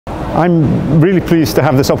I'm really pleased to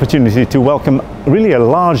have this opportunity to welcome really a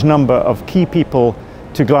large number of key people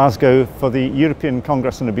to Glasgow for the European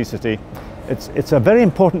Congress on Obesity. It's a very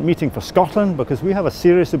important meeting for Scotland because we have a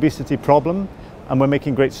serious obesity problem and we're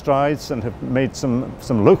making great strides and have made some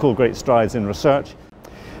local great strides in research.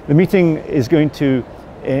 The meeting is going to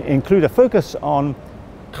include a focus on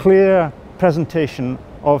clear presentation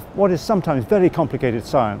of what is sometimes very complicated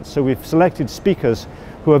science. So we've selected speakers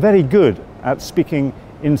who are very good at speaking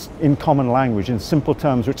in common language, in simple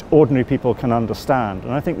terms which ordinary people can understand.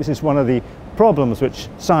 And I think this is one of the problems which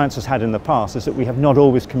science has had in the past, is that we have not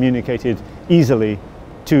always communicated easily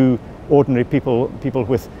to ordinary people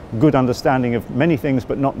with good understanding of many things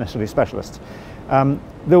but not necessarily specialists. There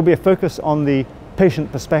will be a focus on the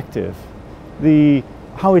patient perspective,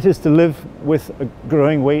 how it is to live with a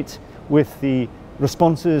growing weight, with the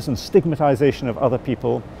responses and stigmatization of other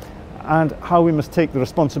people, and how we must take the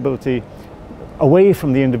responsibility away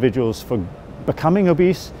from the individuals for becoming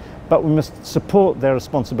obese, but we must support their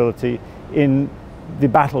responsibility in the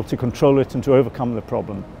battle to control it and to overcome the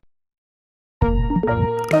problem.